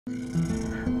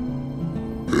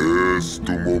Es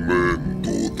tu momento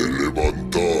de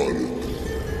levantar.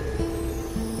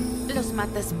 ¿Los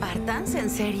mata Spartans? ¿En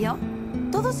serio?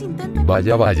 Todos intentan...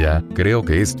 Vaya vaya, creo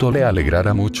que esto le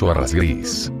alegrará mucho a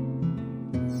Rasgris.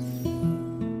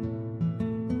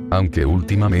 Aunque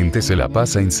últimamente se la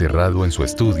pasa encerrado en su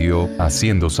estudio,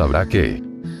 haciendo sabrá qué.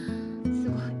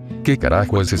 ¿Qué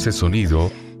carajo es ese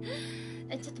sonido?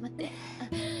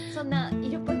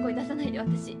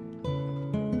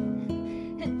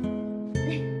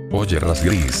 Oye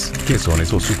Rasgris, ¿qué son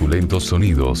esos suculentos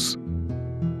sonidos?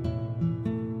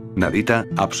 Nadita,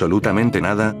 absolutamente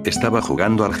nada, estaba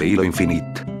jugando al Halo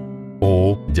Infinite.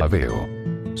 Oh, ya veo.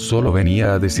 Solo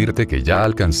venía a decirte que ya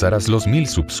alcanzarás los 1000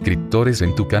 suscriptores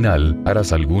en tu canal,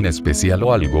 ¿harás algún especial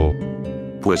o algo?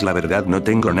 Pues la verdad no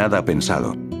tengo nada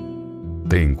pensado.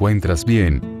 ¿Te encuentras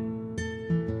bien?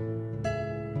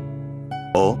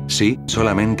 Oh, sí,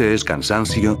 solamente es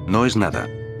cansancio, no es nada.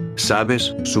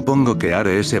 ¿Sabes? Supongo que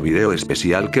haré ese video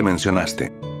especial que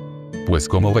mencionaste. Pues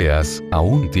como veas,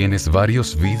 aún tienes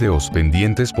varios videos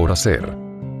pendientes por hacer.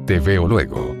 Te veo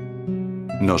luego.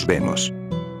 Nos vemos.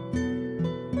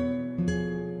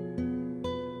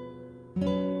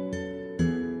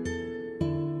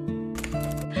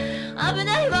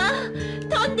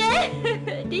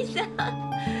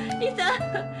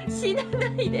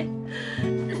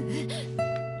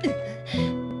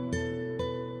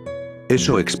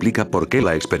 Eso explica por qué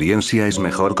la experiencia es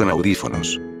mejor con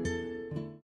audífonos.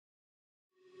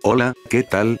 Hola, ¿qué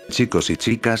tal, chicos y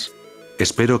chicas?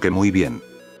 Espero que muy bien.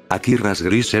 Aquí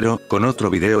Rasgrisero, con otro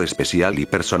video especial y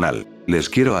personal. Les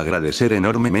quiero agradecer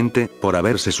enormemente por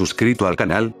haberse suscrito al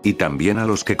canal, y también a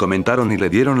los que comentaron y le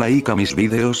dieron like a mis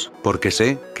videos, porque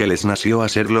sé que les nació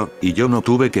hacerlo, y yo no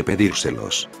tuve que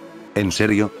pedírselos. En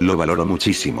serio, lo valoro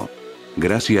muchísimo.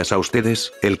 Gracias a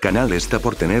ustedes, el canal está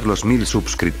por tener los 1000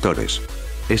 suscriptores.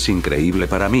 Es increíble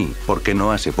para mí, porque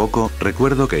no hace poco,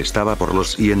 recuerdo que estaba por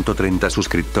los 130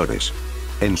 suscriptores.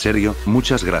 En serio,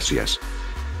 muchas gracias.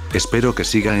 Espero que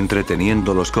siga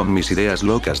entreteniéndolos con mis ideas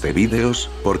locas de vídeos,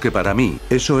 porque para mí,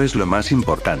 eso es lo más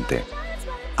importante.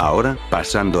 Ahora,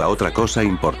 pasando a otra cosa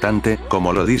importante,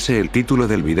 como lo dice el título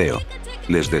del video.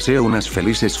 Les deseo unas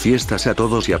felices fiestas a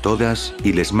todos y a todas,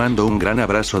 y les mando un gran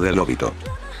abrazo de lobito.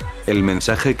 El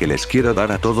mensaje que les quiero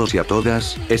dar a todos y a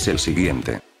todas, es el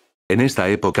siguiente. En esta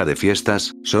época de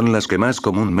fiestas, son las que más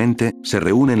comúnmente, se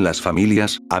reúnen las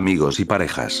familias, amigos y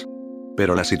parejas.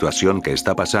 Pero la situación que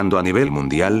está pasando a nivel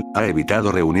mundial, ha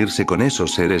evitado reunirse con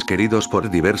esos seres queridos por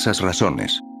diversas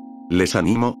razones. Les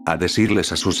animo, a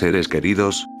decirles a sus seres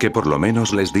queridos, que por lo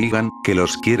menos les digan, que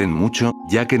los quieren mucho,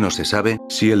 ya que no se sabe,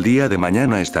 si el día de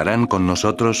mañana estarán con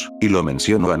nosotros, y lo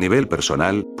menciono a nivel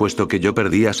personal, puesto que yo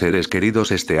perdí a seres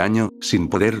queridos este año, sin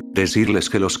poder, decirles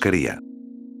que los quería.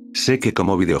 Sé que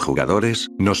como videojugadores,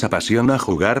 nos apasiona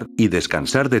jugar, y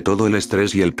descansar de todo el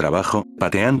estrés y el trabajo,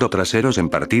 pateando traseros en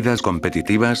partidas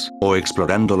competitivas, o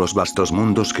explorando los vastos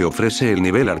mundos que ofrece el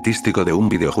nivel artístico de un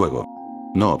videojuego.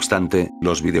 No obstante,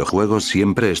 los videojuegos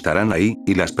siempre estarán ahí,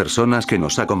 y las personas que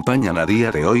nos acompañan a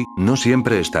día de hoy, no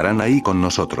siempre estarán ahí con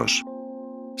nosotros.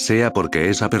 Sea porque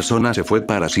esa persona se fue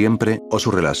para siempre, o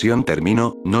su relación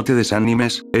terminó, no te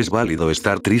desanimes, es válido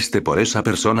estar triste por esa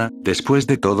persona, después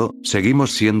de todo,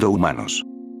 seguimos siendo humanos.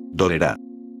 Dolerá.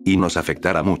 Y nos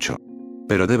afectará mucho.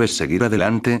 Pero debes seguir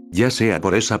adelante, ya sea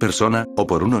por esa persona, o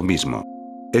por uno mismo.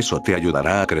 Eso te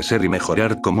ayudará a crecer y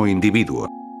mejorar como individuo.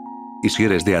 Y si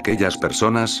eres de aquellas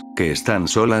personas, que están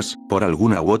solas, por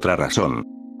alguna u otra razón.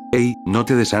 Hey, no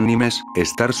te desanimes,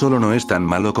 estar solo no es tan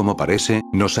malo como parece,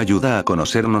 nos ayuda a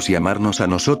conocernos y amarnos a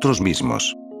nosotros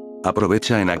mismos.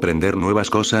 Aprovecha en aprender nuevas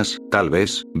cosas, tal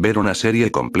vez, ver una serie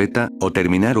completa, o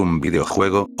terminar un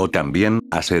videojuego, o también,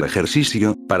 hacer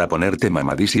ejercicio, para ponerte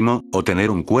mamadísimo, o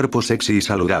tener un cuerpo sexy y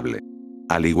saludable.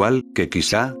 Al igual, que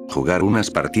quizá, jugar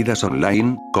unas partidas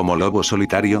online, como lobo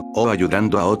solitario, o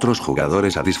ayudando a otros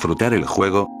jugadores a disfrutar el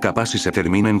juego, capaz y se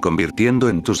terminen convirtiendo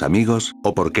en tus amigos,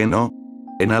 o por qué no,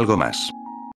 en algo más.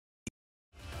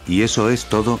 Y eso es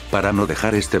todo, para no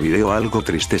dejar este video algo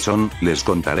tristezón, les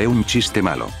contaré un chiste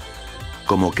malo.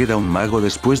 ¿Cómo queda un mago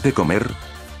después de comer?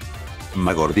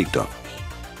 Magordito.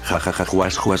 Jajaja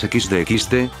juas juas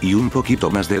xd, y un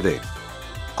poquito más de D.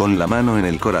 Con la mano en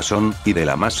el corazón, y de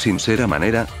la más sincera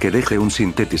manera, que deje un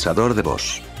sintetizador de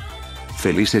voz.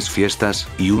 Felices fiestas,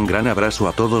 y un gran abrazo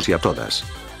a todos y a todas.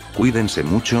 Cuídense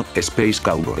mucho, Space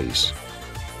Cowboys.